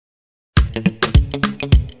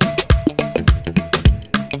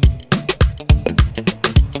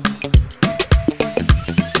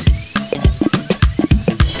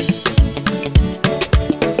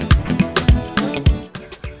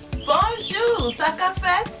Cool,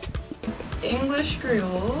 Sakafet, English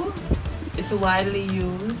Creole. It's widely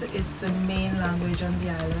used. It's the main language on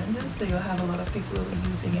the island, so you'll have a lot of people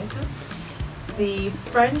using it. The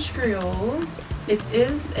French Creole, it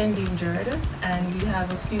is endangered, and we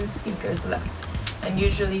have a few speakers left. And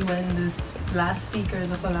usually when the last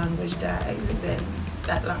speakers of a language die, then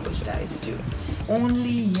that language dies too.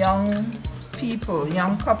 Only young people,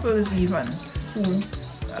 young couples even, who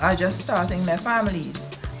are just starting their families.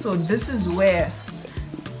 So this is where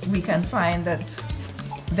we can find that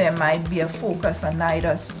there might be a focus on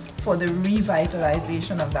NIDUS for the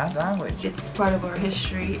revitalization of that language. It's part of our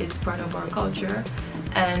history, it's part of our culture,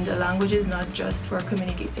 and a language is not just for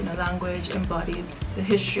communicating. A language embodies the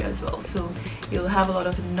history as well. So you'll have a lot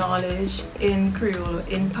of knowledge in Creole,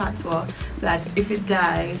 in Patois, that if it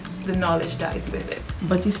dies, the knowledge dies with it.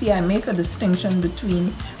 But you see, I make a distinction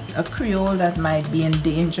between a Creole that might be in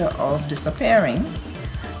danger of disappearing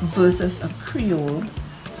versus a Creole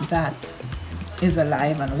that is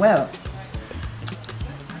alive and well.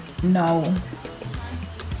 Now,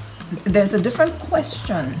 there's a different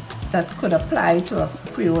question that could apply to a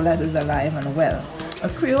Creole that is alive and well. A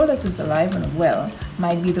Creole that is alive and well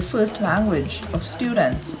might be the first language of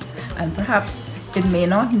students, and perhaps it may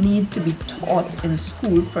not need to be taught in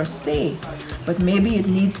school per se, but maybe it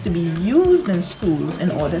needs to be used in schools in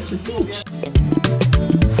order to teach.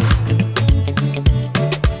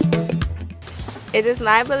 It is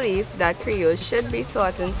my belief that Creole should be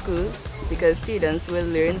taught in schools because students will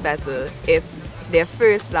learn better if their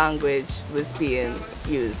first language was being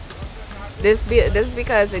used. This is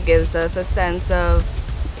because it gives us a sense of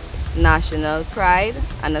national pride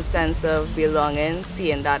and a sense of belonging,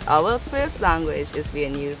 seeing that our first language is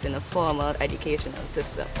being used in a formal educational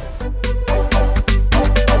system.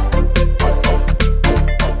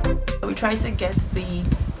 We try to get the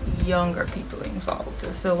younger people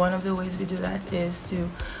involved. So one of the ways we do that is to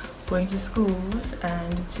go into schools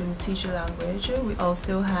and to teach the language. We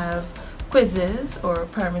also have quizzes, or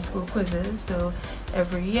primary school quizzes. So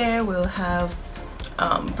every year we'll have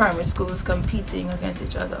primary schools competing against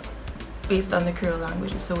each other based on the Creole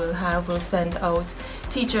language. So we'll send out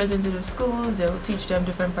teachers into the schools, they'll teach them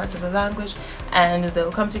different parts of the language, and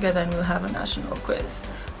they'll come together and we'll have a national quiz.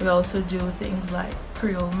 We also do things like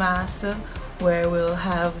Creole Mass, where we'll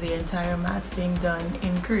have the entire Mass being done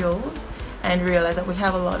in Creole, and realize that we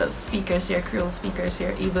have a lot of speakers here, Creole speakers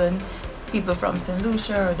here, even people from St.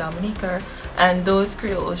 Lucia or Dominica, and those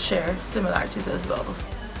Creoles share similarities as well.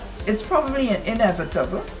 It's probably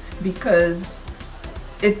inevitable because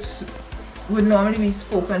it would normally be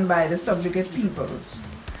spoken by the subjugate peoples,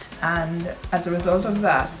 and as a result of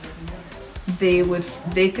that,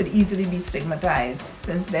 they could easily be stigmatized,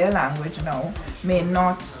 since their language now may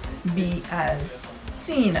not be as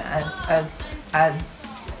seen as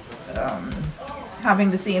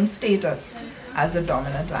having the same status as a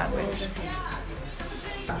dominant language.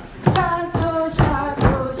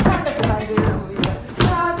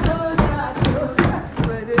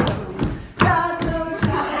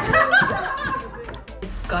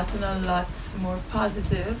 It's gotten a lot more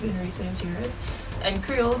positive in recent years, and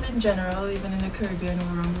Creoles in general, even in the Caribbean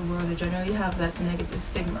or around the world, they generally have that negative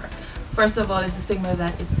stigma. First of all, it's a stigma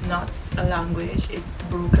that it's not a language, it's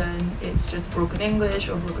broken, it's just broken English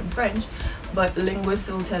or broken French, but linguists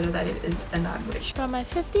will tell you that it is a language. From my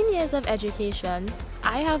 15 years of education,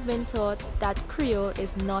 I have been taught that Creole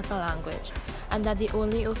is not a language, and that the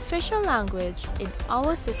only official language in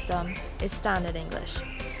our system is Standard English.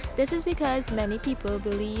 This is because many people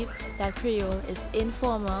believe that Creole is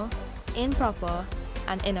informal, improper,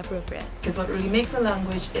 and inappropriate. Because what really makes a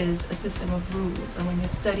language is a system of rules, and when you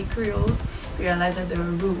study Creoles, you realize that there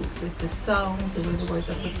are rules with the sounds, the way the words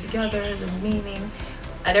are put together, the meaning.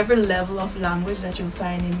 At every level of language that you'll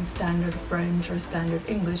find in standard French or standard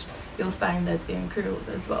English, you'll find that in Creoles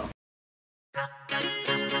as well.